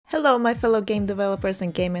Hello my fellow game developers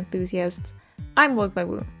and game enthusiasts, I'm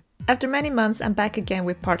Wogglawooh. After many months I'm back again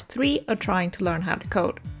with part 3 of trying to learn how to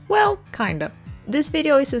code. Well, kinda. This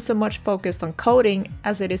video isn't so much focused on coding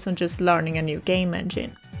as it is on just learning a new game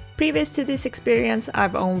engine. Previous to this experience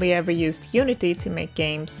I've only ever used Unity to make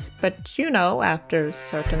games, but you know, after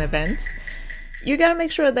certain events, you gotta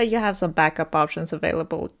make sure that you have some backup options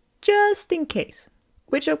available just in case.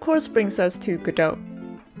 Which of course brings us to Godot.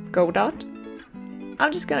 Godot?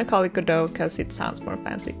 I'm just gonna call it Godot because it sounds more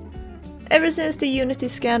fancy. Ever since the Unity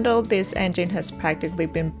scandal, this engine has practically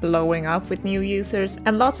been blowing up with new users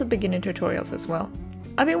and lots of beginner tutorials as well.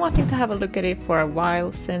 I've been wanting to have a look at it for a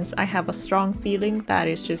while since I have a strong feeling that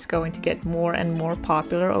it's just going to get more and more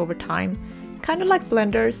popular over time, kinda like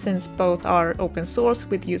Blender since both are open source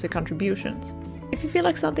with user contributions. If you feel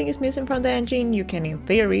like something is missing from the engine, you can in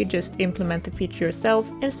theory just implement the feature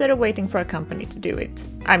yourself instead of waiting for a company to do it.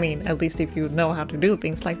 I mean, at least if you know how to do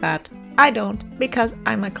things like that. I don't, because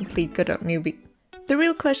I'm a complete Godot newbie. The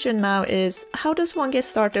real question now is, how does one get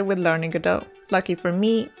started with learning Godot? Lucky for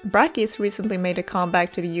me, Brackeys recently made a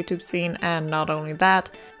comeback to the YouTube scene, and not only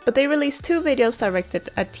that, but they released 2 videos directed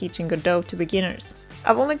at teaching Godot to beginners.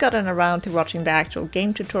 I've only gotten around to watching the actual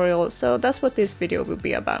game tutorial, so that's what this video will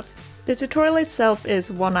be about. The tutorial itself is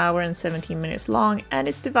 1 hour and 17 minutes long, and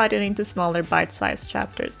it's divided into smaller bite-sized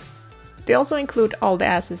chapters. They also include all the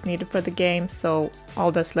assets needed for the game, so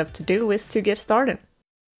all that's left to do is to get started.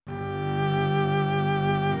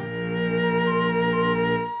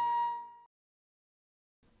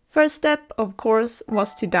 First step, of course,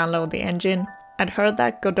 was to download the engine. I'd heard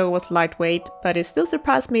that Godot was lightweight, but it still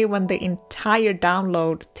surprised me when the entire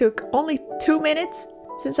download took only 2 minutes.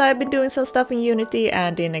 Since I have been doing some stuff in Unity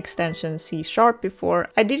and in extension C# before,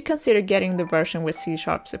 I did consider getting the version with C#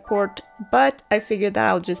 support, but I figured that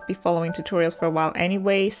I'll just be following tutorials for a while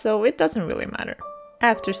anyway, so it doesn't really matter.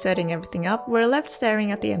 After setting everything up, we're left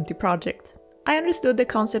staring at the empty project. I understood the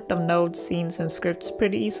concept of nodes, scenes and scripts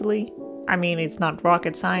pretty easily. I mean, it's not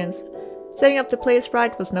rocket science. Setting up the player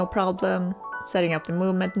sprite was no problem. Setting up the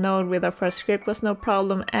movement node with our first script was no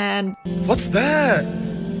problem, and... What's that?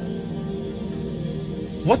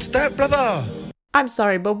 What's that, brother? I'm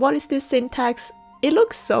sorry, but what is this syntax? It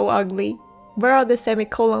looks so ugly. Where are the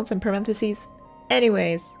semicolons and parentheses?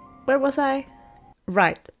 Anyways, where was I?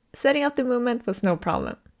 Right, setting up the movement was no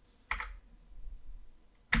problem.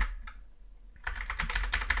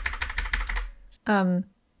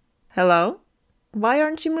 Hello? Why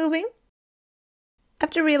aren't you moving?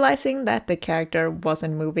 After realizing that the character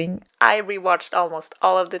wasn't moving, I rewatched almost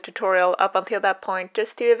all of the tutorial up until that point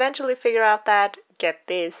just to eventually figure out that, get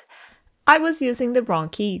this, I was using the wrong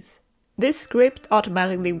keys. This script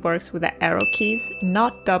automatically works with the arrow keys,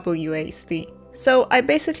 not WASD. So I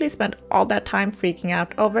basically spent all that time freaking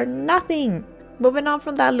out over nothing! Moving on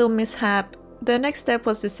from that little mishap, the next step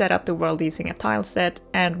was to set up the world using a tile set,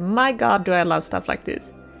 and my god do I love stuff like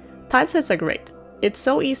this. Tile sets are great. It's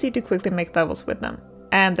so easy to quickly make levels with them.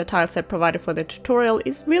 And the tileset provided for the tutorial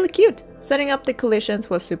is really cute. Setting up the collisions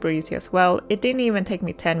was super easy as well. It didn't even take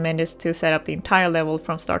me 10 minutes to set up the entire level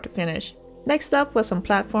from start to finish. Next up was some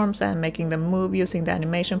platforms and making them move using the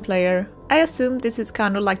animation player. I assume this is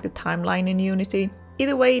kind of like the timeline in Unity.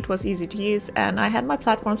 Either way, it was easy to use and I had my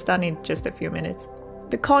platforms done in just a few minutes.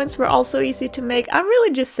 The coins were also easy to make. I'm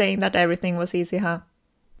really just saying that everything was easy, huh?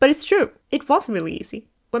 But it's true, it was really easy.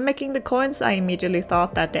 When making the coins, I immediately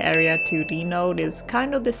thought that the area 2D node is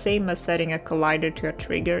kind of the same as setting a collider to a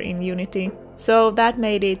trigger in Unity, so that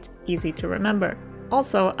made it easy to remember.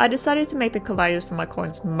 Also, I decided to make the colliders for my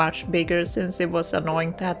coins much bigger since it was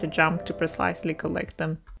annoying to have to jump to precisely collect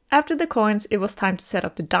them. After the coins, it was time to set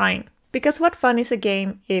up the dying. Because what fun is a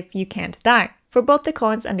game if you can't die? For both the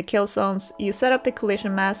coins and the kill zones, you set up the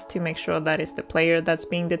collision mask to make sure that it's the player that's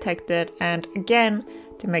being detected, and again,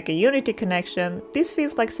 to make a Unity connection, this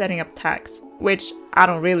feels like setting up tags, which I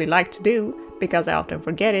don't really like to do, because I often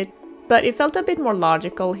forget it, but it felt a bit more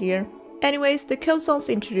logical here. Anyways, the kill zones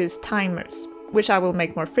introduced timers, which I will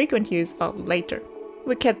make more frequent use of later.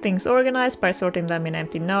 We kept things organized by sorting them in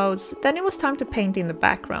empty nodes, then it was time to paint in the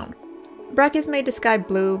background. Brackeys made the sky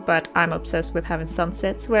blue, but I'm obsessed with having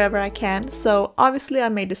sunsets wherever I can, so obviously I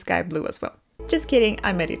made the sky blue as well. Just kidding,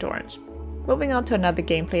 I made it orange. Moving on to another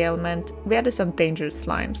gameplay element, we added some dangerous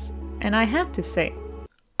slimes. And I have to say,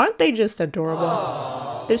 aren't they just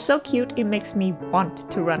adorable? They're so cute it makes me want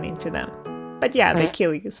to run into them. But yeah, they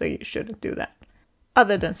kill you, so you shouldn't do that.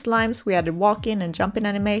 Other than slimes, we added walk-in and jump-in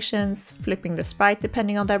animations, flipping the sprite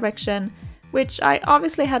depending on direction, which I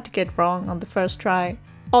obviously had to get wrong on the first try.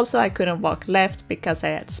 Also, I couldn't walk left because I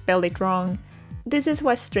had spelled it wrong. This is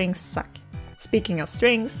why strings suck. Speaking of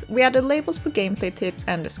strings, we added labels for gameplay tips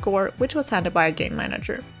and the score, which was handled by a game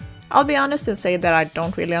manager. I'll be honest and say that I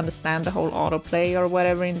don't really understand the whole autoplay or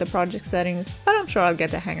whatever in the project settings, but I'm sure I'll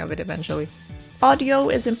get the hang of it eventually. Audio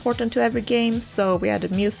is important to every game, so we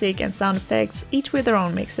added music and sound effects, each with their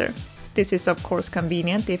own mixer. This is of course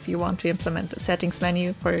convenient if you want to implement a settings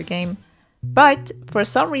menu for your game. But for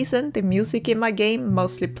some reason, the music in my game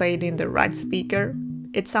mostly played in the right speaker.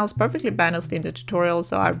 It sounds perfectly balanced in the tutorial,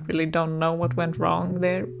 so I really don't know what went wrong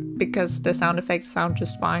there, because the sound effects sound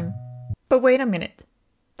just fine. But wait a minute.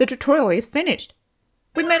 The tutorial is finished!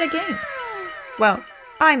 We made a game! Well,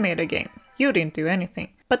 I made a game. You didn't do anything.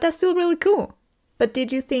 But that's still really cool. But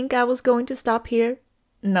did you think I was going to stop here?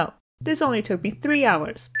 No. This only took me 3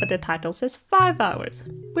 hours, but the title says 5 hours.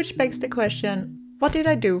 Which begs the question, what did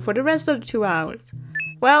I do for the rest of the 2 hours?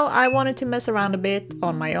 Well, I wanted to mess around a bit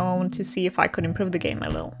on my own to see if I could improve the game a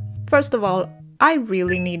little. First of all, I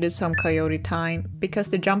really needed some coyote time because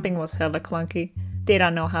the jumping was hella clunky. Did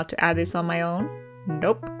I know how to add this on my own?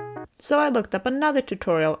 Nope. So I looked up another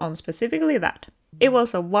tutorial on specifically that. It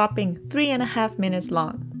was a whopping 3.5 minutes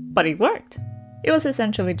long, but it worked. It was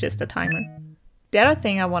essentially just a timer. The other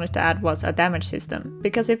thing I wanted to add was a damage system,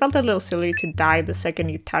 because it felt a little silly to die the second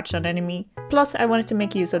you touch an enemy, plus I wanted to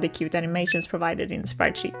make use of the cute animations provided in the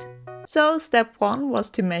sprite sheet. So step 1 was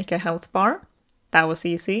to make a health bar. That was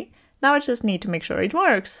easy. Now I just need to make sure it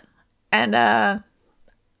works. And I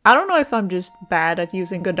don't know if I'm just bad at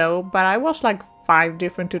using Godot, but I watched like 5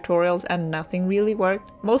 different tutorials and nothing really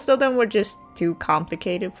worked. Most of them were just too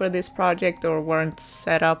complicated for this project or weren't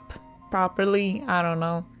set up properly, I don't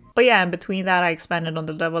know. Oh yeah, and between that I expanded on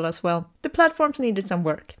the level as well. The platforms needed some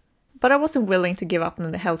work. But I wasn't willing to give up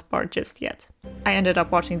on the health bar just yet. I ended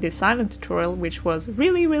up watching this silent tutorial, which was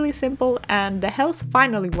really simple, and the health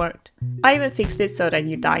finally worked. I even fixed it so that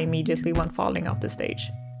you die immediately when falling off the stage.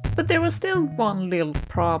 But there was still one little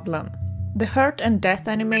problem. The hurt and death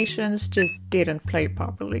animations just didn't play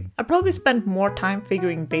properly. I probably spent more time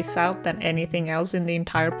figuring this out than anything else in the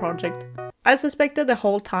entire project. I suspected the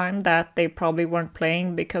whole time that they probably weren't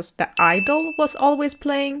playing because the idol was always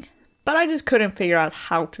playing, but I just couldn't figure out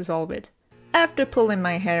how to solve it. After pulling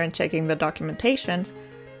my hair and checking the documentations,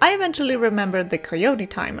 I eventually remembered the coyote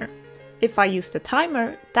timer. If I used the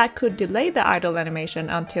timer, that could delay the idle animation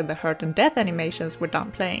until the hurt and death animations were done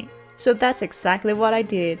playing. So that's exactly what I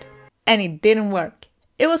did. And it didn't work.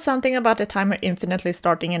 It was something about the timer infinitely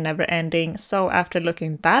starting and never ending, so after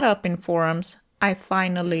looking that up in forums, I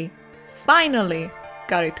finally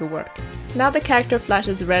got it to work. Now the character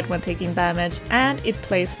flashes red when taking damage, and it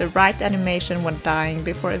plays the right animation when dying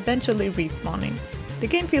before eventually respawning. The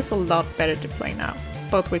game feels a lot better to play now,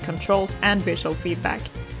 both with controls and visual feedback.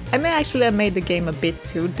 I may actually have made the game a bit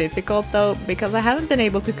too difficult though, because I haven't been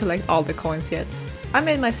able to collect all the coins yet. I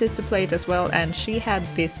made my sister play it as well, and she had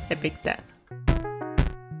this epic death.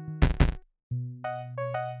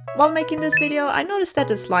 While making this video, I noticed that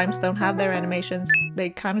the slimes don't have their animations, they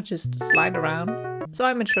kinda just slide around, so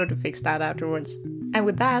I made sure to fix that afterwards. And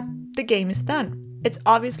with that, the game is done. It's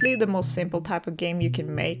obviously the most simple type of game you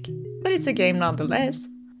can make, but it's a game nonetheless.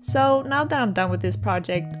 So now that I'm done with this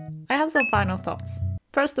project, I have some final thoughts.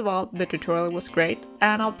 First of all, the tutorial was great,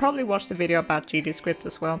 and I'll probably watch the video about GDScript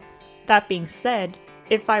as well. That being said,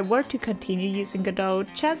 if I were to continue using Godot,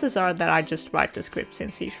 chances are that I just write the scripts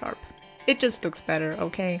in C#. It just looks better,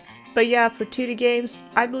 okay? But yeah, for 2D games,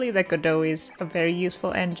 I believe that Godot is a very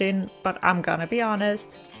useful engine, but I'm gonna be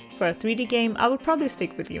honest, for a 3D game I would probably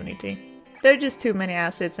stick with Unity. There are just too many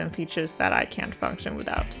assets and features that I can't function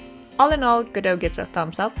without. All in all, Godot gets a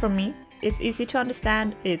thumbs up from me. It's easy to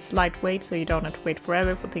understand, it's lightweight so you don't have to wait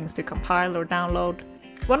forever for things to compile or download.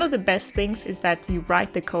 One of the best things is that you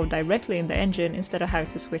write the code directly in the engine instead of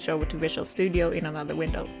having to switch over to Visual Studio in another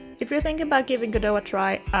window. If you're thinking about giving Godot a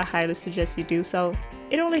try, I highly suggest you do so.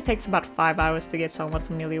 It only takes about 5 hours to get somewhat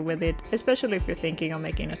familiar with it, especially if you're thinking of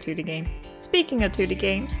making a 2D game. Speaking of 2D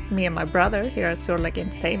games, me and my brother here at Swordlake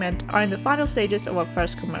Entertainment are in the final stages of our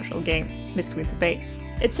first commercial game, Mist Winter Bay.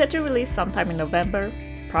 It's set to release sometime in November,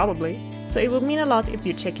 probably, so it would mean a lot if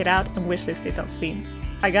you check it out and wishlist it on Steam.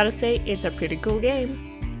 I gotta say, it's a pretty cool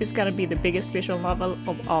game. It's gonna be the biggest visual novel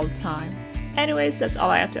of all time. Anyways, that's all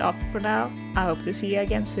I have to offer for now. I hope to see you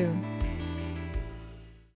again soon.